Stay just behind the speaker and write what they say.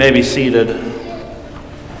You may be seated.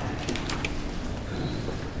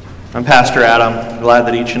 I'm Pastor Adam. Glad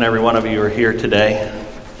that each and every one of you are here today.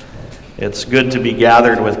 It's good to be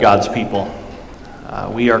gathered with God's people.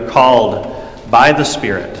 We are called by the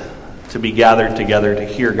Spirit to be gathered together to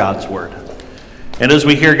hear God's Word. And as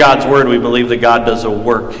we hear God's Word, we believe that God does a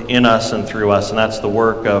work in us and through us, and that's the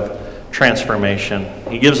work of transformation.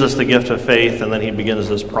 He gives us the gift of faith, and then He begins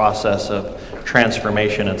this process of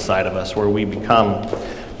transformation inside of us where we become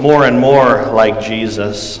more and more like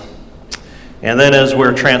Jesus. And then as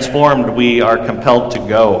we're transformed, we are compelled to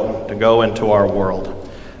go into our world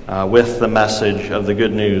with the message of the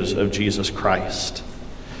good news of Jesus Christ.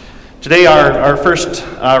 Today our first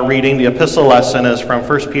reading, the epistle lesson, is from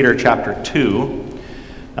 1 Peter chapter 2,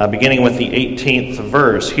 beginning with the 18th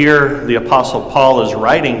verse. Here the Apostle Paul is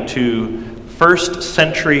writing to first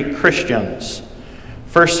century Christians.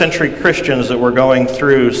 First century Christians that were going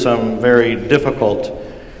through some very difficult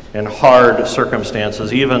and hard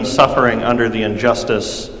circumstances, even suffering under the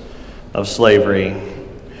injustice of slavery.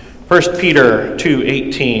 1 Peter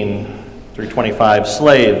 2:18 through 25,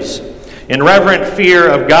 slaves, in reverent fear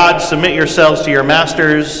of God, submit yourselves to your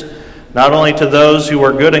masters, not only to those who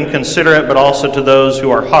are good and considerate, but also to those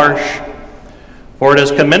who are harsh. For it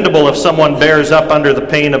is commendable if someone bears up under the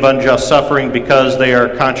pain of unjust suffering because they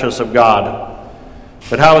are conscious of God.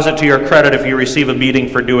 But how is it to your credit if you receive a beating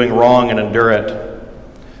for doing wrong and endure it?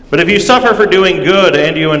 But if you suffer for doing good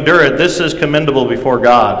and you endure it, this is commendable before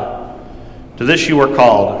God. To this you were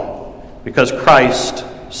called, because Christ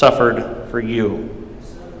suffered for you,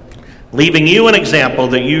 leaving you an example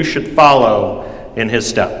that you should follow in his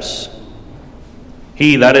steps.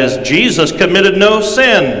 He, that is Jesus, committed no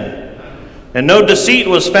sin, and no deceit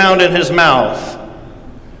was found in his mouth.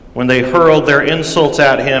 When they hurled their insults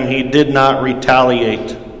at him, he did not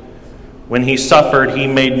retaliate. When he suffered, he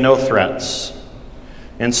made no threats.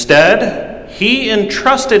 Instead, he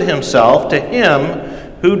entrusted himself to him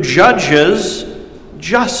who judges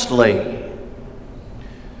justly.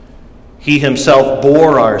 He himself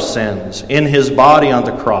bore our sins in his body on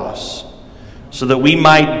the cross, so that we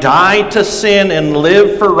might die to sin and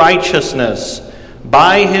live for righteousness.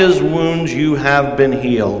 By his wounds you have been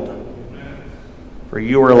healed. For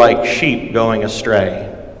you were like sheep going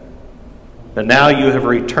astray, but now you have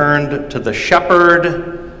returned to the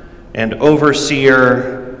shepherd and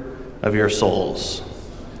overseer of your souls.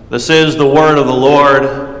 This is the word of the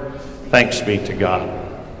Lord. Thanks be to God.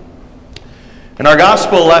 And our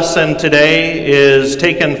gospel lesson today is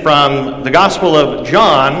taken from the Gospel of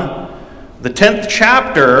John, the 10th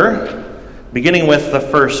chapter, beginning with the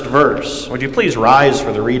first verse. Would you please rise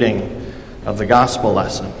for the reading of the gospel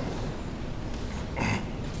lesson?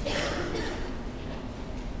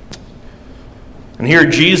 And here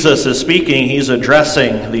Jesus is speaking. He's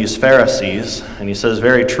addressing these Pharisees, and he says,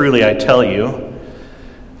 very truly I tell you,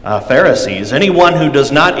 Pharisees, anyone who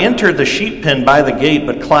does not enter the sheep pen by the gate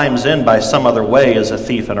but climbs in by some other way is a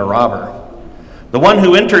thief and a robber. The one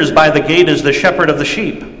who enters by the gate is the shepherd of the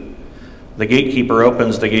sheep. The gatekeeper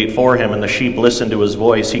opens the gate for him, and the sheep listen to his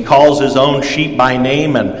voice. He calls his own sheep by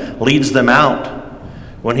name and leads them out.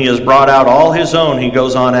 When he has brought out all his own, he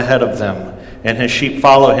goes on ahead of them, and his sheep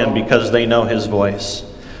follow him because they know his voice.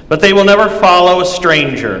 But they will never follow a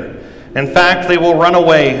stranger. In fact, they will run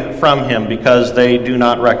away from him because they do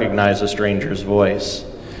not recognize a stranger's voice.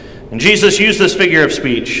 And Jesus used this figure of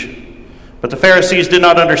speech, but the Pharisees did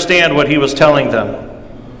not understand what he was telling them.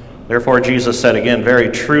 Therefore Jesus said again, very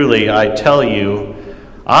truly I tell you,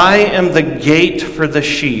 I am the gate for the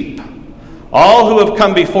sheep. All who have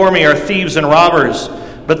come before me are thieves and robbers,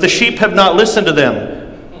 but the sheep have not listened to them.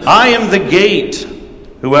 I am the gate.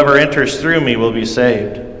 Whoever enters through me will be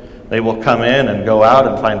saved. They will come in and go out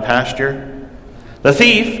and find pasture. The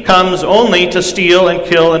thief comes only to steal and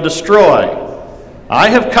kill and destroy. I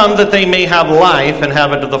have come that they may have life and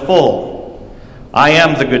have it to the full. I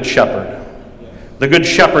am the good shepherd. The good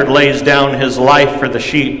shepherd lays down his life for the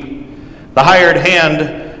sheep. The hired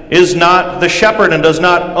hand is not the shepherd and does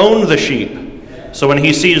not own the sheep. So when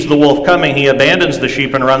he sees the wolf coming, he abandons the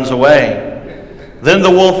sheep and runs away. Then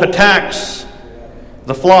the wolf attacks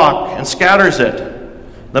the flock and scatters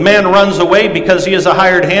it. The man runs away because he is a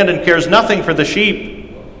hired hand and cares nothing for the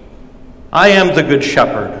sheep. I am the good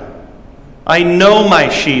shepherd. I know my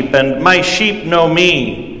sheep, and my sheep know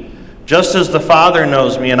me, just as the Father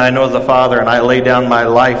knows me, and I know the Father, and I lay down my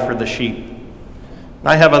life for the sheep.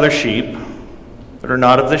 I have other sheep that are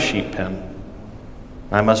not of the sheep pen.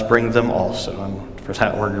 I must bring them also, and for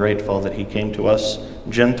that we're grateful that he came to us,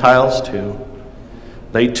 Gentiles too.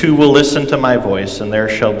 They too will listen to my voice, and there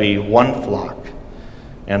shall be one flock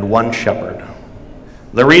and one shepherd.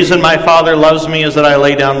 The reason my Father loves me is that I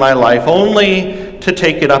lay down my life only to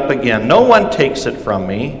take it up again. No one takes it from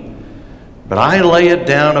me, but I lay it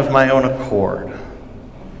down of my own accord.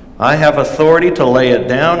 I have authority to lay it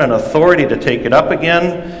down and authority to take it up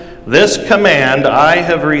again. This command I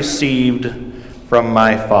have received from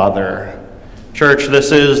my Father. Church,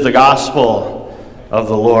 this is the gospel of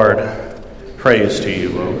the Lord. Praise to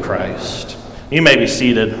you, O Christ. You may be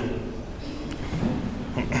seated.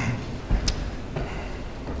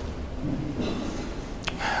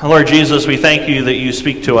 Lord Jesus, we thank you that you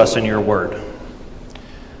speak to us in your word.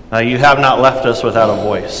 You have not left us without a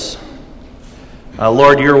voice.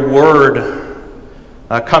 Lord, your word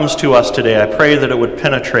comes to us today. I pray that it would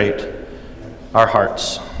penetrate our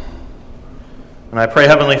hearts. And I pray,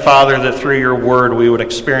 Heavenly Father, that through your word we would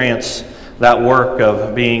experience that work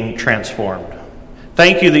of being transformed.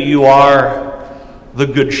 Thank you that you are the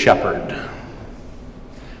Good Shepherd.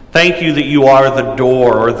 Thank you that you are the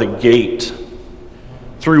door or the gate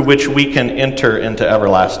through which we can enter into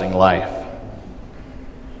everlasting life.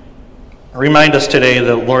 Remind us today,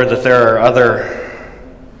 that, Lord, that there are other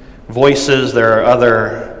voices, there are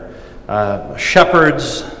other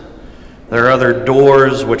shepherds, there are other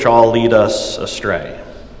doors which all lead us astray.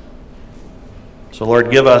 So,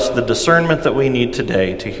 Lord, give us the discernment that we need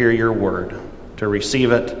today to hear your word, to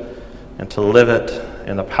receive it, and to live it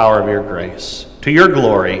in the power of your grace, to your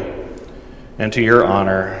glory and to your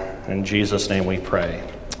honor. In Jesus' name we pray.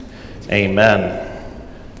 Amen.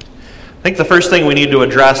 I think the first thing we need to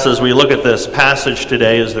address as we look at this passage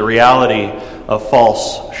today is the reality of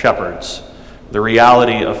false shepherds. The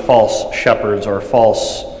reality of false shepherds or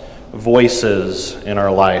false voices in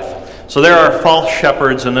our life. So there are false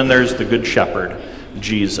shepherds, and then there's the good shepherd,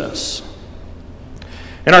 Jesus.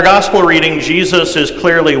 In our gospel reading, Jesus is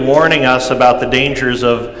clearly warning us about the dangers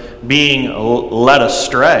of being led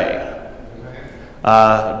astray.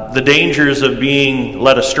 The dangers of being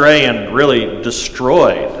led astray and really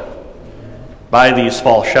destroyed by these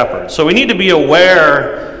false shepherds. So we need to be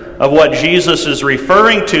aware of what Jesus is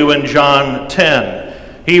referring to in John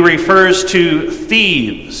 10. He refers to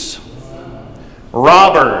thieves,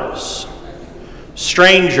 robbers,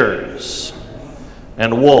 strangers,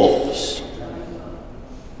 and wolves.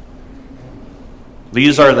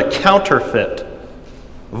 These are the counterfeit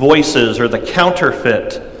voices or the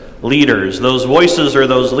counterfeit leaders. Those voices are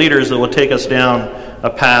those leaders that will take us down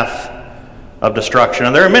a path of destruction.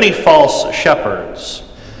 And there are many false shepherds.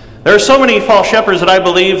 There are so many false shepherds that I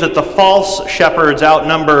believe that the false shepherds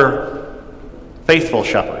outnumber faithful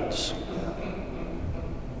shepherds.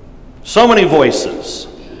 So many voices.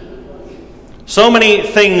 So many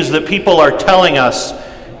things that people are telling us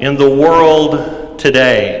in the world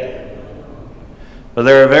today. But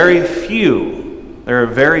there are very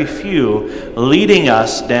few leading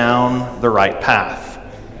us down the right path.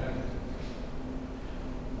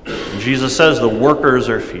 Jesus says the workers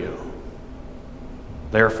are few.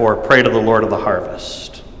 Therefore, pray to the Lord of the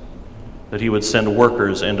harvest that he would send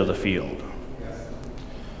workers into the field.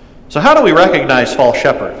 So how do we recognize false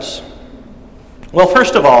shepherds? Well,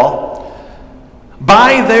 first of all,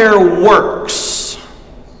 by their works,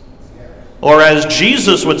 or as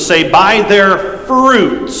Jesus would say, by their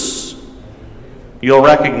fruits, you'll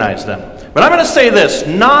recognize them. But I'm going to say this,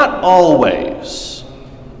 not always.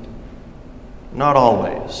 Not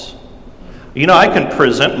always. You know, I can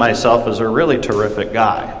present myself as a really terrific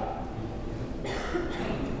guy.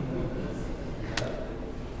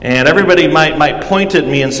 And everybody might point at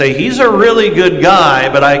me and say, he's a really good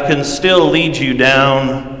guy, but I can still lead you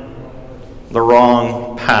down the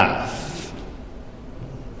wrong path.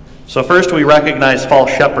 So first we recognize false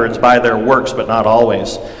shepherds by their works, but not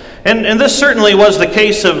always. And this certainly was the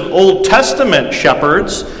case of Old Testament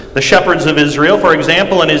shepherds, the shepherds of Israel. For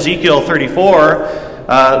example, in Ezekiel 34,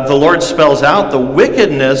 the Lord spells out the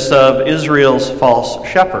wickedness of Israel's false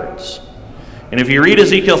shepherds. And if you read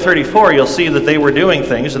Ezekiel 34, you'll see that they were doing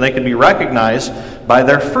things, and they could be recognized by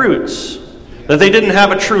their fruits. That they didn't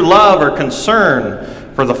have a true love or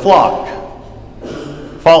concern for the flock.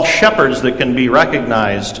 False shepherds that can be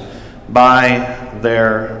recognized by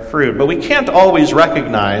their fruit. But we can't always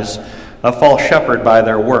recognize a false shepherd by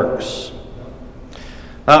their works.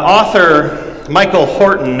 Author Michael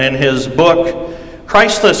Horton, in his book,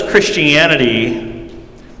 Christless Christianity,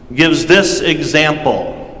 gives this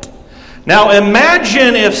example. Now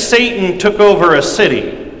imagine if Satan took over a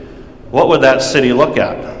city. What would that city look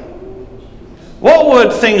at? What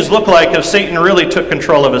would things look like if Satan really took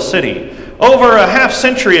control of a city? Over a half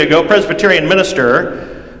century ago, Presbyterian minister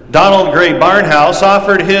Donald Gray Barnhouse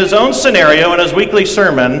offered his own scenario in his weekly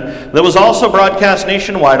sermon that was also broadcast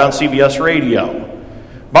nationwide on CBS radio.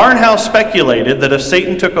 Barnhouse speculated that if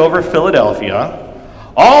Satan took over Philadelphia,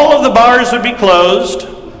 all of the bars would be closed,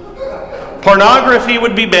 pornography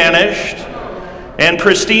would be banished, and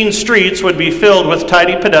pristine streets would be filled with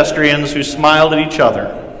tidy pedestrians who smiled at each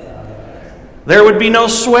other. There would be no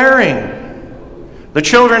swearing. The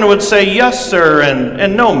children would say, "Yes, sir,"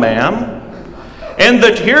 and "No, ma'am." And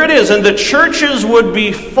here it is, and the churches would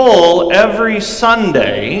be full every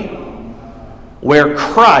Sunday where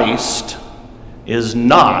Christ is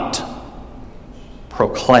not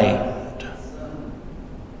proclaimed.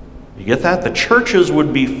 You get that? The churches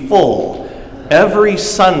would be full every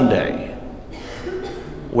Sunday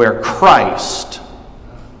where Christ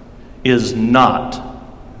is not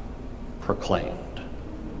proclaimed.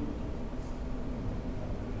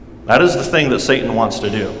 That is the thing that Satan wants to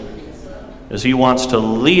do, is he wants to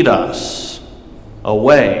lead us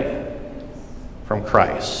away from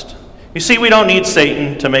Christ. You see, we don't need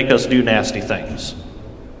Satan to make us do nasty things.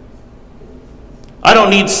 I don't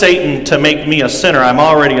need Satan to make me a sinner. I'm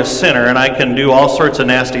already a sinner, and I can do all sorts of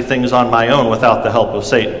nasty things on my own without the help of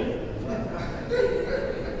Satan.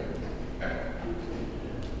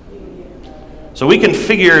 So we can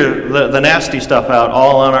figure the nasty stuff out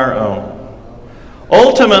all on our own.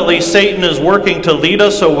 Ultimately, Satan is working to lead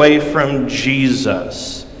us away from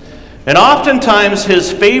Jesus. And oftentimes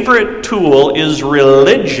his favorite tool is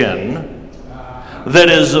religion that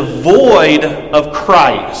is void of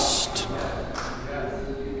Christ.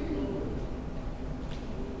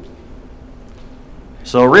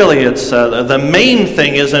 So really, it's the main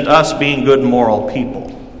thing isn't us being good moral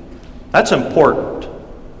people. That's important.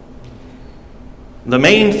 The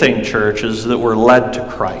main thing, church, is that we're led to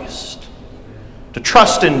Christ. To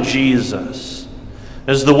trust in Jesus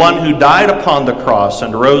as the one who died upon the cross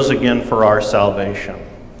and rose again for our salvation.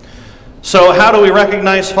 So how do we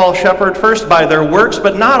recognize false shepherd? First, by their works,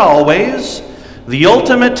 but not always. The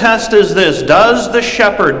ultimate test is this: does the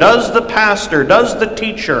shepherd, does the pastor, does the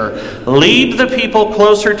teacher lead the people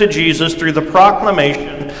closer to Jesus through the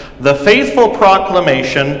proclamation, the faithful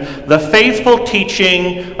proclamation, the faithful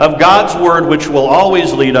teaching of God's word, which will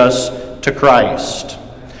always lead us to Christ?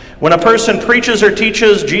 When a person preaches or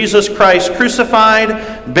teaches Jesus Christ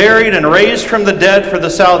crucified, buried, and raised from the dead for the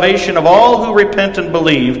salvation of all who repent and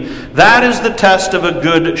believe, that is the test of a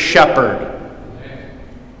good shepherd.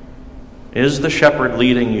 Is the shepherd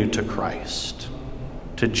leading you to Christ,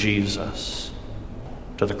 to Jesus,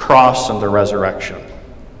 to the cross and the resurrection?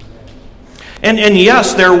 And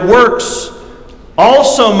yes, their works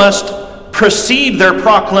also must precede their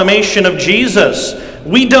proclamation of Jesus.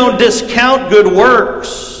 We don't discount good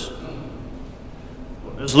works.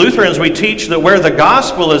 As Lutherans, we teach that where the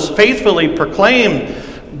gospel is faithfully proclaimed,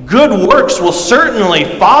 good works will certainly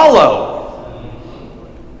follow.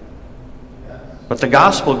 But the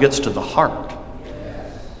gospel gets to the heart,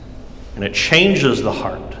 and it changes the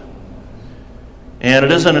heart. And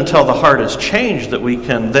it isn't until the heart is changed that we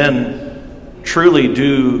can then truly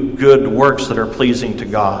do good works that are pleasing to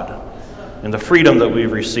God and the freedom that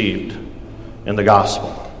we've received in the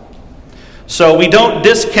gospel. So we don't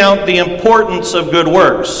discount the importance of good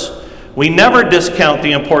works. We never discount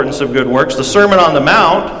the importance of good works. The Sermon on the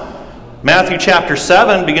Mount, Matthew chapter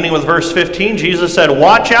 7, beginning with verse 15, Jesus said,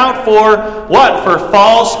 "Watch out for what? For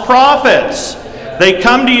false prophets. They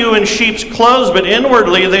come to you in sheep's clothes, but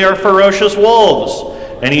inwardly they are ferocious wolves."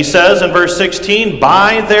 And he says in verse 16,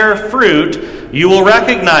 "By their fruit you will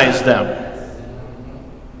recognize them."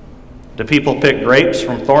 Do people pick grapes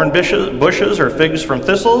from thorn bushes or figs from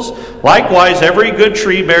thistles? Likewise, every good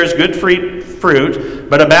tree bears good fruit,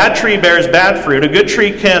 but a bad tree bears bad fruit. A good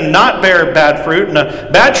tree cannot bear bad fruit, and a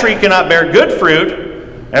bad tree cannot bear good fruit.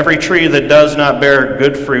 Every tree that does not bear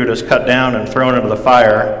good fruit is cut down and thrown into the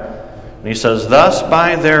fire. And he says, "Thus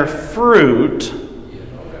by their fruit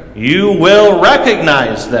you will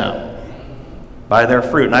recognize them." By their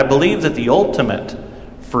fruit. And I believe that the ultimate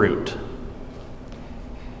fruit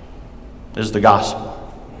is the gospel,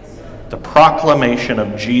 the proclamation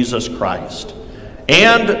of Jesus Christ,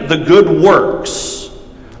 and the good works,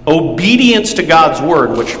 obedience to God's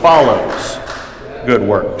word, which follows good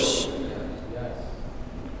works.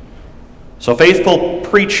 So faithful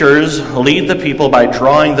preachers lead the people by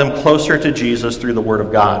drawing them closer to Jesus through the word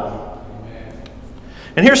of God.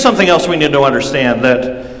 And here's something else we need to understand,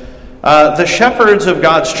 that the shepherds of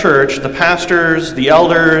God's church, the pastors, the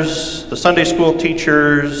elders, the Sunday school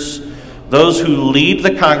teachers, those who lead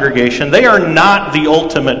the congregation, they are not the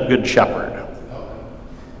ultimate good shepherd.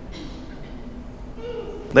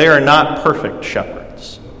 They are not perfect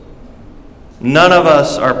shepherds. None of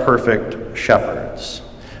us are perfect shepherds.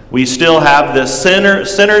 We still have this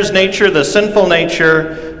sinner's nature, the sinful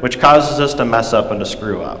nature which causes us to mess up and to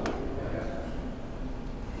screw up.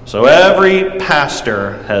 So every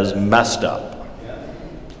pastor has messed up.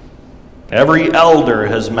 Every elder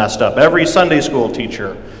has messed up. Every Sunday school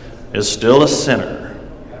teacher is still a sinner.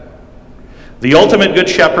 The ultimate good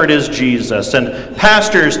shepherd is Jesus, and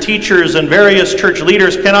pastors, teachers, and various church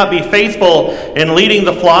leaders cannot be faithful in leading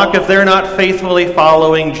the flock if they're not faithfully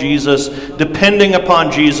following Jesus, depending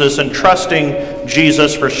upon Jesus, and trusting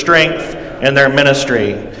Jesus for strength in their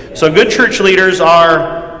ministry. So good church leaders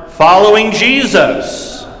are following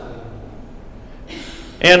Jesus.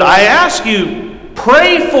 And I ask you,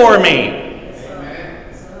 pray for me.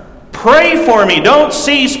 Pray for me. Don't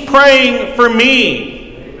cease praying for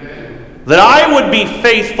me, that I would be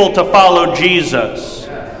faithful to follow Jesus.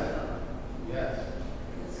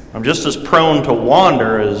 I'm just as prone to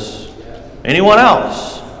wander as anyone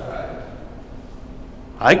else.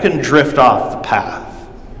 I can drift off the path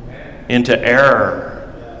into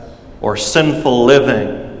error or sinful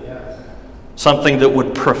living, something that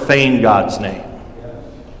would profane God's name.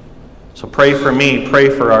 So pray for me, pray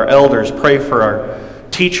for our elders, pray for our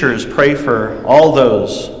teachers, pray for all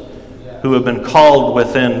those who have been called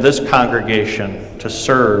within this congregation to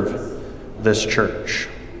serve this church.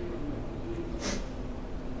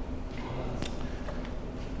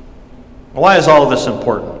 Why is all of this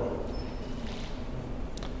important?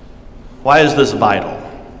 Why is this vital?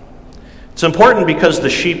 It's important because the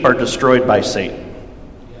sheep are destroyed by Satan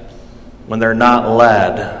when they're not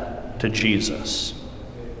led to Jesus.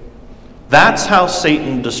 That's how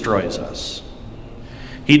Satan destroys us.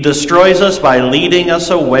 He destroys us by leading us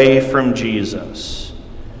away from Jesus.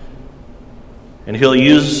 And he'll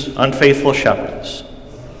use unfaithful shepherds.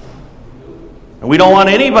 And we don't want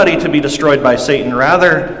anybody to be destroyed by Satan.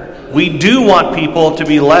 Rather, we do want people to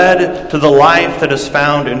be led to the life that is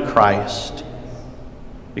found in Christ.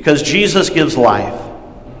 Because Jesus gives life.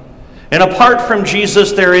 And apart from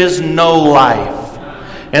Jesus, there is no life.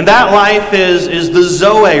 And that life is the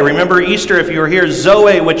Zoe. Remember Easter, if you were here,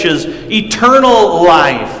 Zoe, which is eternal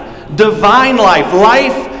life, divine life,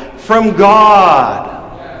 life from God.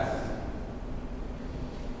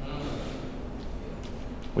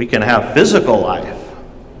 We can have physical life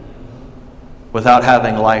without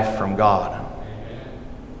having life from God.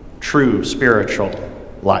 True spiritual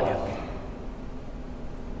life.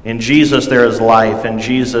 In Jesus there is life, and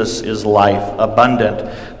Jesus is life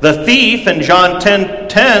abundant. The thief, in John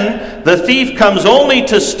 10:10, the thief comes only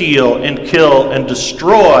to steal and kill and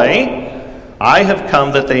destroy. I have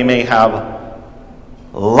come that they may have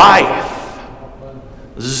life,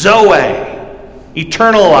 Zoe,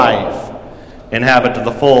 eternal life, and have it to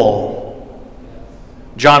the full.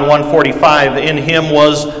 John 1:45, in him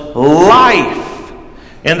was life,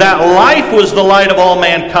 and that life was the light of all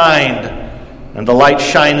mankind. And the light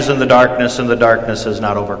shines in the darkness, and the darkness has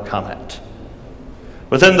not overcome it.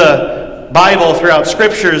 Within the Bible, throughout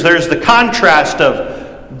Scriptures, there's the contrast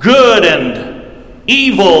of good and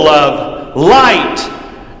evil, of light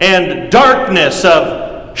and darkness,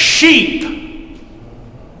 of sheep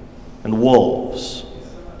and wolves.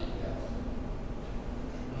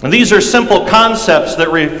 And these are simple concepts that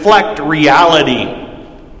reflect reality.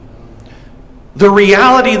 The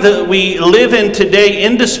reality that we live in today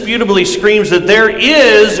indisputably screams that there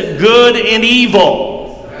is good and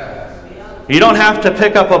evil. You don't have to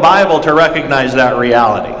pick up a Bible to recognize that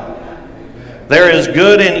reality. There is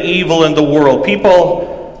good and evil in the world.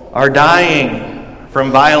 People are dying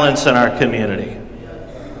from violence in our community.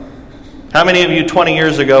 How many of you 20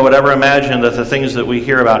 years ago would ever imagine that the things that we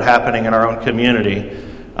hear about happening in our own community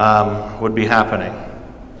would be happening?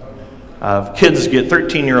 Kids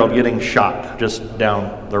 13-year-old getting shot just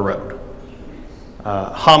down the road.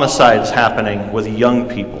 Homicides happening with young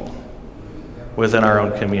people within our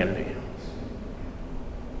own community.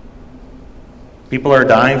 People are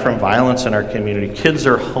dying from violence in our community. Kids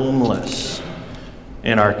are homeless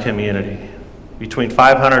in our community. Between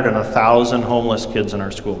 500 and 1,000 homeless kids in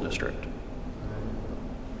our school district.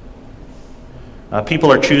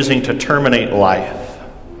 People are choosing to terminate life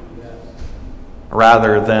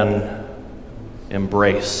rather than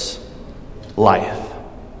embrace life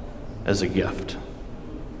as a gift.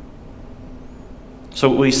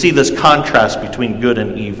 So we see this contrast between good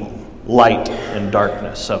and evil, light and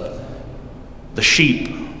darkness, of the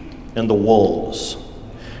sheep and the wolves.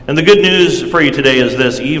 And the good news for you today is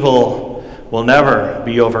this: evil will never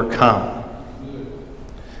be overcome.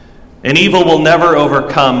 And evil will never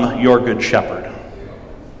overcome your good shepherd.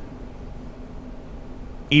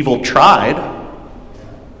 Evil tried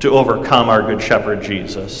to overcome our good shepherd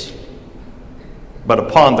Jesus. But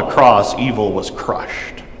upon the cross, evil was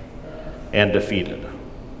crushed and defeated.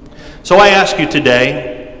 So I ask you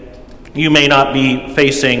today, You may not be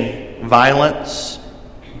facing violence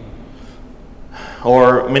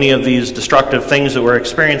or many of these destructive things that we're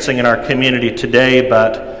experiencing in our community today,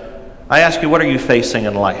 but I ask you, what are you facing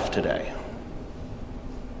in life today?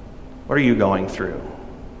 What are you going through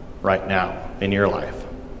right now in your life?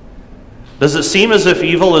 Does it seem as if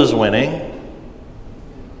evil is winning?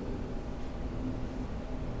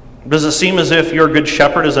 Does it seem as if your good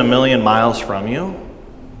shepherd is a million miles from you?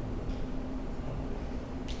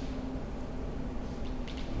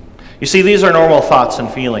 You see, these are normal thoughts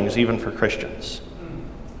and feelings, even for Christians.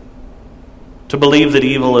 To believe that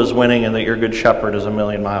evil is winning and that your good shepherd is a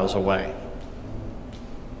million miles away.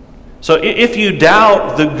 So if you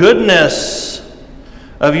doubt the goodness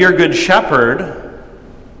of your good shepherd,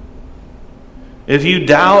 if you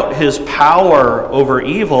doubt his power over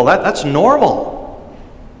evil, that's normal.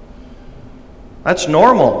 That's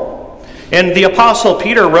normal. And the Apostle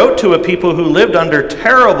Peter wrote to a people who lived under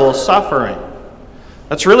terrible suffering.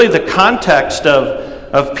 That's really the context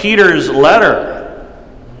of Peter's letter.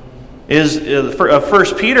 Of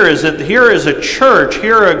 1 Peter is that here is a church,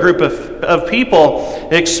 here are a group of people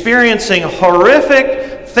experiencing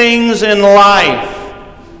horrific things in life.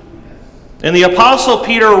 And the Apostle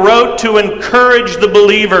Peter wrote to encourage the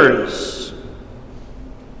believers.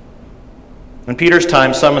 In Peter's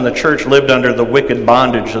time, some in the church lived under the wicked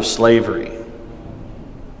bondage of slavery.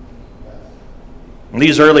 And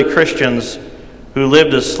these early Christians who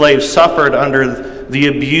lived as slaves suffered under the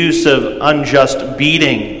abuse of unjust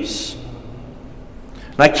beatings.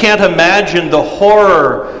 And I can't imagine the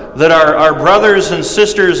horror that our brothers and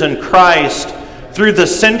sisters in Christ through the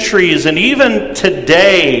centuries and even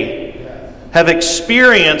today have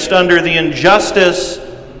experienced under the injustice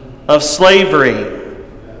of slavery.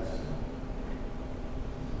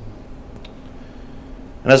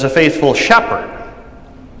 And as a faithful shepherd,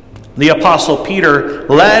 the Apostle Peter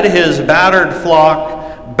led his battered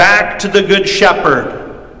flock back to the Good Shepherd.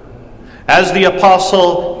 As the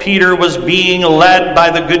Apostle Peter was being led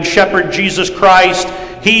by the Good Shepherd, Jesus Christ,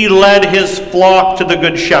 he led his flock to the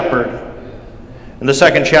Good Shepherd. In the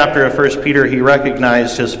second chapter of 1 Peter, he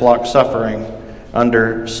recognized his flock suffering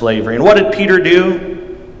under slavery. And what did Peter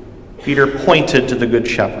do? Peter pointed to the Good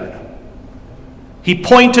Shepherd. He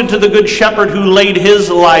pointed to the Good Shepherd who laid his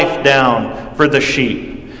life down for the sheep.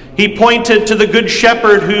 He pointed to the Good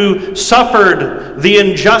Shepherd who suffered the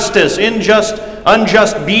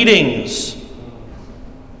unjust beatings.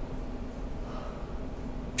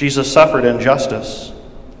 Jesus suffered injustice.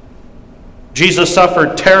 Jesus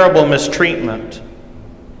suffered terrible mistreatment.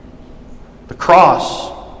 The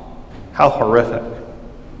cross, how horrific.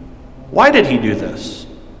 Why did he do this?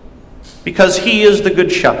 Because he is the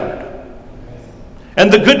Good Shepherd.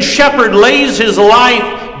 And the Good Shepherd lays his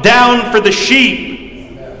life down for the sheep.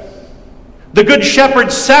 The Good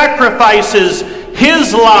Shepherd sacrifices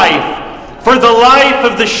his life for the life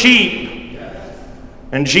of the sheep.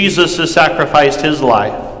 And Jesus has sacrificed his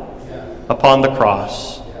life upon the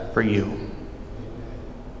cross for you,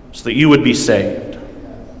 so that you would be saved.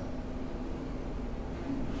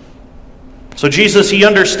 So Jesus, he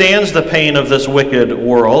understands the pain of this wicked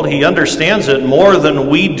world. He understands it more than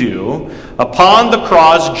we do. Upon the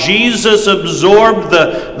cross, Jesus absorbed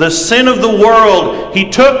the sin of the world. He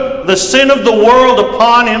took the sin of the world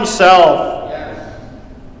upon himself.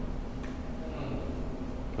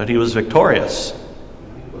 But he was victorious.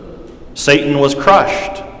 Satan was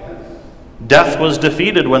crushed. Death was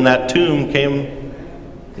defeated when that tomb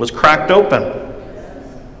was cracked open.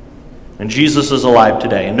 And Jesus is alive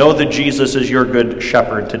today. Know that Jesus is your good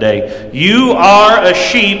shepherd today. You are a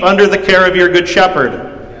sheep under the care of your good shepherd.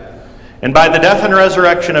 And by the death and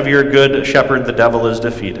resurrection of your good shepherd, the devil is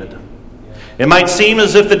defeated. It might seem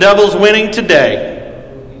as if the devil's winning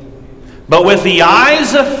today. But with the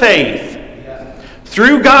eyes of faith,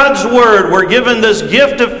 through God's word, we're given this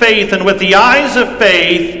gift of faith. And with the eyes of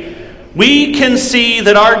faith, we can see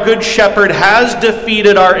that our good shepherd has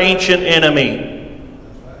defeated our ancient enemy.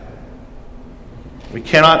 We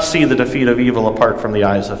cannot see the defeat of evil apart from the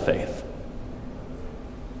eyes of faith.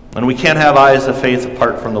 And we can't have eyes of faith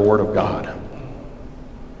apart from the Word of God.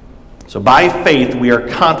 So by faith, we are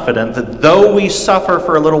confident that though we suffer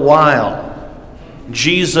for a little while,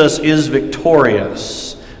 Jesus is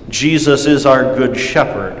victorious. Jesus is our good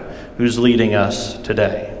shepherd who's leading us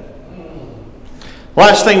today.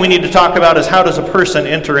 Last thing we need to talk about is how does a person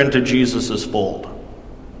enter into Jesus' fold?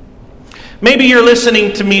 Maybe you're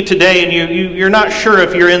listening to me today and you're not sure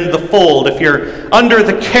if you're in the fold, if you're under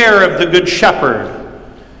the care of the Good Shepherd,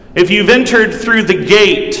 if you've entered through the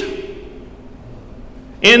gate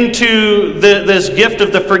into this gift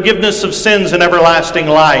of the forgiveness of sins and everlasting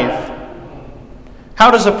life. How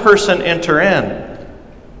does a person enter in?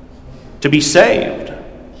 To be saved,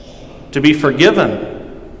 to be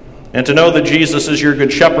forgiven, and to know that Jesus is your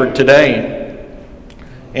good shepherd today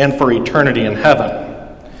and for eternity in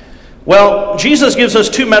heaven. Well, Jesus gives us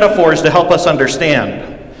two metaphors to help us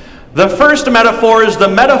understand. The first metaphor is the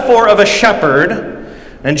metaphor of a shepherd.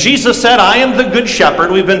 And Jesus said, I am the good shepherd.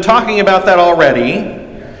 We've been talking about that already.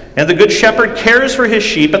 And the good shepherd cares for his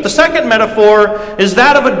sheep. But the second metaphor is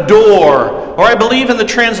that of a door, or I believe in the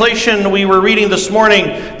translation we were reading this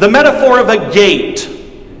morning, the metaphor of a gate.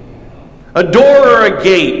 A door or a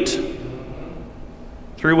gate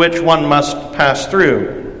through which one must pass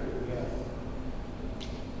through.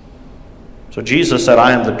 So Jesus said,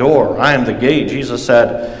 I am the door, I am the gate. Jesus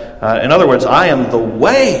said, in other words, I am the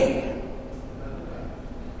way.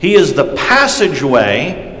 He is the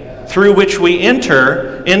passageway through which we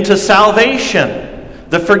enter into salvation,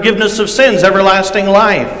 the forgiveness of sins, everlasting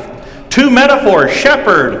life. Two metaphors,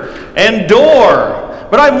 shepherd and door.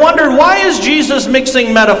 But I've wondered, why is Jesus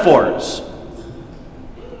mixing metaphors?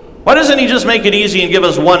 Why doesn't he just make it easy and give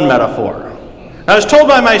us one metaphor? I was told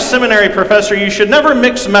by my seminary professor, you should never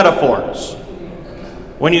mix metaphors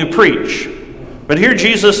when you preach. But here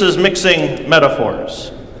Jesus is mixing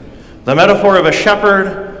metaphors. The metaphor of a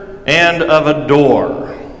shepherd and of a door.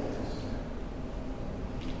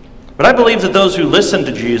 But I believe that those who listened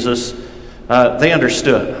to Jesus, they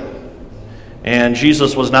understood. And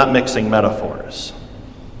Jesus was not mixing metaphors.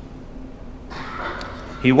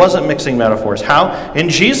 He wasn't mixing metaphors. How? In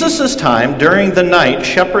Jesus' time, during the night,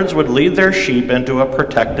 shepherds would lead their sheep into a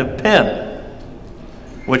protective pen,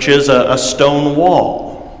 which is a stone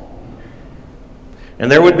wall.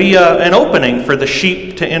 And there would be an opening for the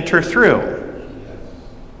sheep to enter through.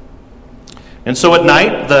 And so at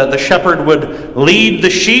night, the shepherd would lead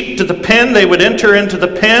the sheep to the pen. They would enter into the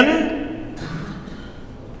pen.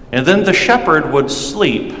 And then the shepherd would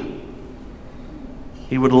sleep.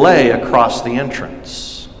 He would lay across the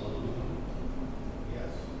entrance,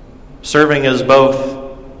 serving as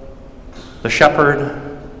both the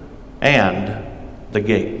shepherd and the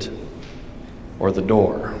gate, or the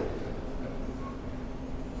door.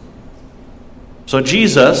 So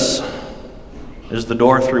Jesus is the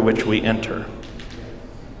door through which we enter.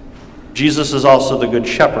 Jesus is also the good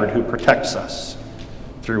shepherd who protects us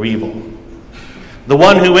through evil. The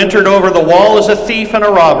one who entered over the wall is a thief and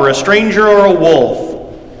a robber, a stranger or a wolf.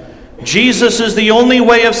 Jesus is the only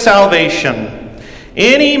way of salvation.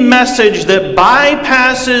 Any message that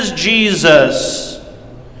bypasses Jesus,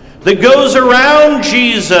 that goes around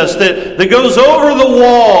Jesus, that goes over the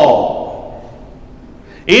wall,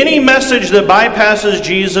 any message that bypasses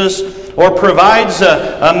Jesus or provides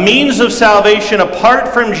a means of salvation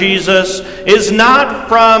apart from Jesus is not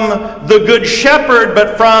from the good shepherd,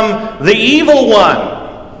 but from the evil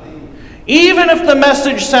one. Even if the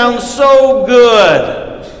message sounds so good,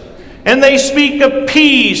 and they speak of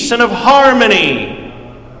peace and of harmony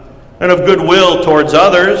and of goodwill towards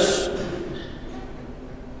others,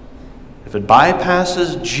 if it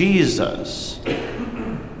bypasses Jesus,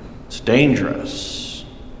 it's dangerous.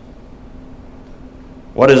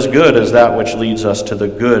 What is good is that which leads us to the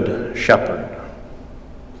good shepherd.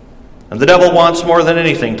 And the devil wants more than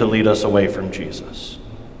anything to lead us away from Jesus.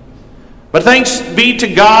 But thanks be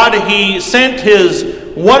to God, he sent his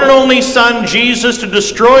one and only Son, Jesus, to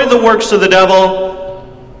destroy the works of the devil,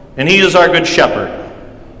 and he is our good shepherd.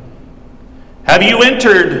 Have you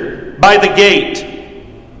entered by the gate?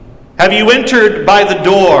 Have you entered by the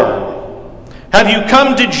door? Have you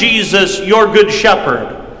come to Jesus, your good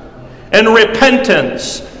shepherd? And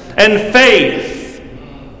repentance and faith,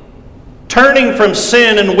 turning from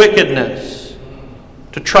sin and wickedness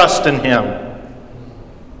to trust in him?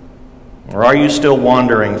 Or are you still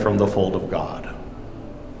wandering from the fold of God?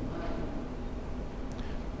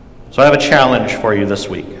 So I have a challenge for you this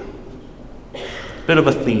week. A bit of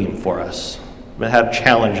a theme for us. We have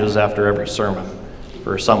challenges after every sermon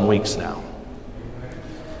for some weeks now.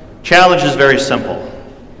 Challenge is very simple.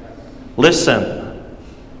 Listen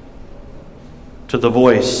to the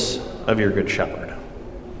voice of your good shepherd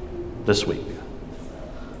this week.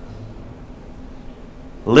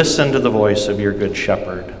 Listen to the voice of your good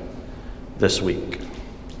shepherd this week.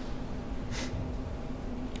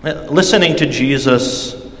 Listening to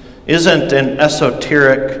Jesus isn't an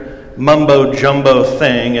esoteric mumbo-jumbo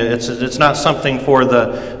thing. It's not something for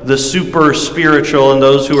the super spiritual and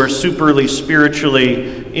those who are superly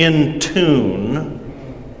spiritually in tune.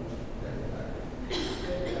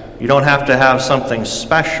 You don't have to have something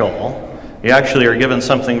special. You actually are given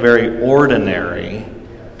something very ordinary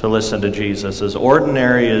to listen to Jesus. As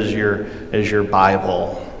ordinary as your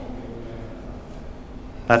Bible.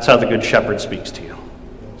 That's how the Good Shepherd speaks to you.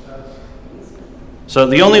 So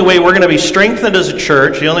the only way we're going to be strengthened as a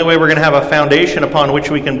church, the only way we're going to have a foundation upon which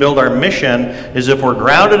we can build our mission is if we're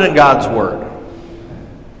grounded in God's Word.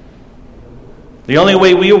 The only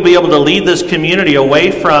way we will be able to lead this community away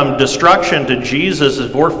from destruction to Jesus is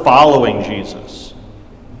if we're following Jesus.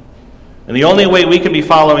 And the only way we can be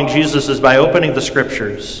following Jesus is by opening the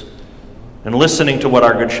Scriptures and listening to what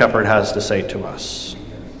our Good Shepherd has to say to us.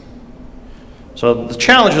 So the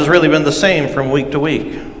challenge has really been the same from week to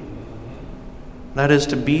week. That is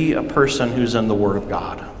to be a person who's in the Word of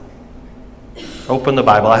God. Open the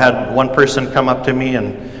Bible. I had one person come up to me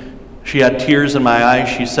and she had tears in my eyes.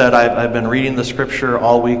 She said, I've been reading the Scripture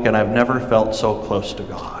all week and I've never felt so close to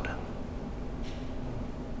God.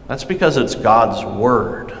 That's because it's God's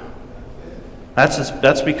Word.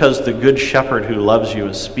 That's because the Good Shepherd who loves you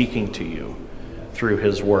is speaking to you through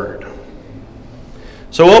His Word.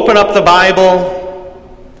 So open up the Bible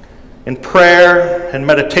in prayer and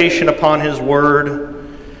meditation upon His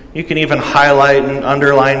Word. You can even highlight and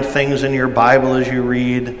underline things in your Bible as you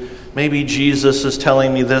read. Maybe Jesus is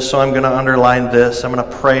telling me this, so I'm going to underline this. I'm going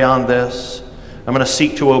to pray on this. I'm going to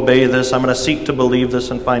seek to obey this. I'm going to seek to believe this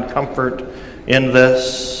and find comfort in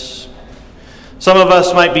this. Some of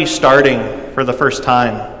us might be starting for the first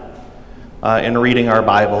time in reading our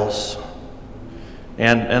Bibles.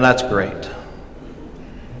 And that's great.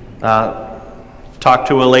 Talked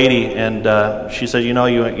to a lady, and she said, you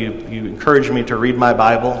encouraged me to read my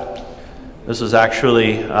Bible. This is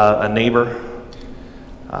actually a neighbor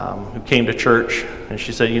who came to church, and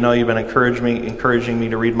she said, you've been encouraging me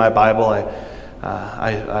to read my Bible.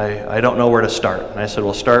 I don't know where to start. And I said,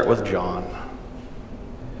 well, start with John,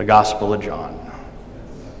 the Gospel of John.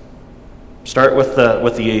 Start with the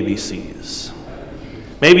ABCs.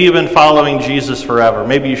 Maybe you've been following Jesus forever.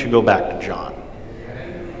 Maybe you should go back to John.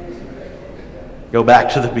 Go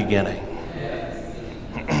back to the beginning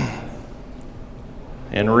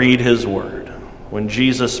and read His Word. When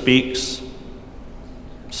Jesus speaks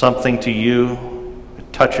something to you,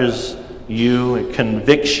 it touches you, it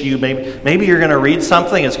convicts you. Maybe you're going to read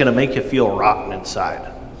something that's going to make you feel rotten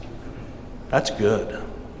inside. That's good.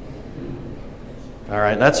 All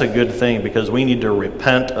right, that's a good thing because we need to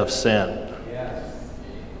repent of sin.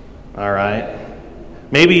 All right?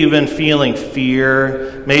 Maybe you've been feeling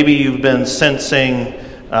fear. Maybe you've been sensing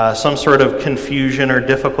some sort of confusion or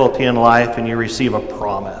difficulty in life, and you receive a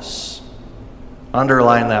promise.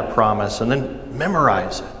 Underline that promise and then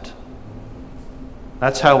memorize it.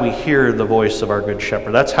 That's how we hear the voice of our Good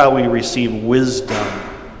Shepherd. That's how we receive wisdom,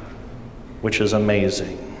 which is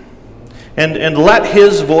amazing. And let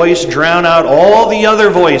His voice drown out all the other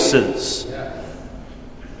voices.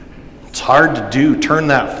 It's hard to do. Turn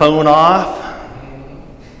that phone off.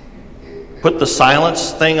 Put the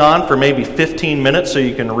silence thing on for maybe 15 minutes so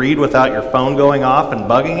you can read without your phone going off and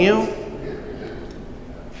bugging you.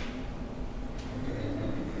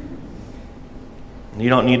 You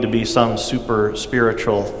don't need to be some super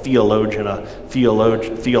spiritual theologian, a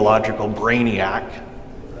theological brainiac.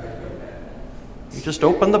 You just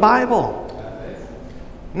open the Bible.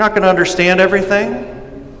 You're not going to understand everything.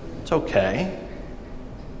 It's okay.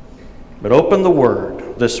 But open the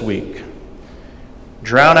Word this week.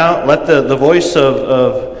 Drown out, let the voice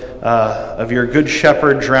of your Good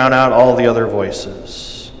Shepherd drown out all the other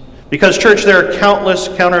voices. Because, church, there are countless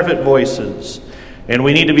counterfeit voices, and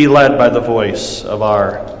we need to be led by the voice of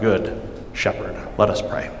our Good Shepherd. Let us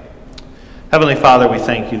pray. Heavenly Father, we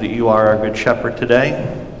thank You that You are our Good Shepherd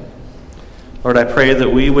today. Lord, I pray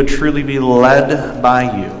that we would truly be led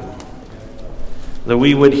by You, that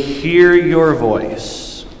we would hear Your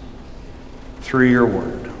voice through Your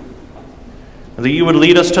Word. That You would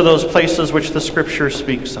lead us to those places which the Scripture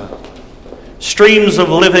speaks of. Streams of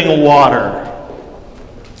living water,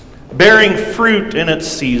 bearing fruit in its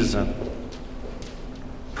season,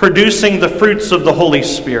 producing the fruits of the Holy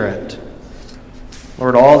Spirit.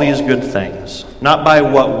 Lord, all these good things, not by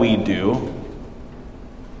what we do,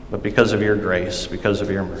 but because of Your grace, because of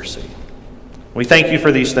Your mercy. We thank You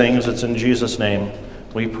for these things. It's in Jesus' name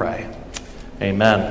we pray. Amen.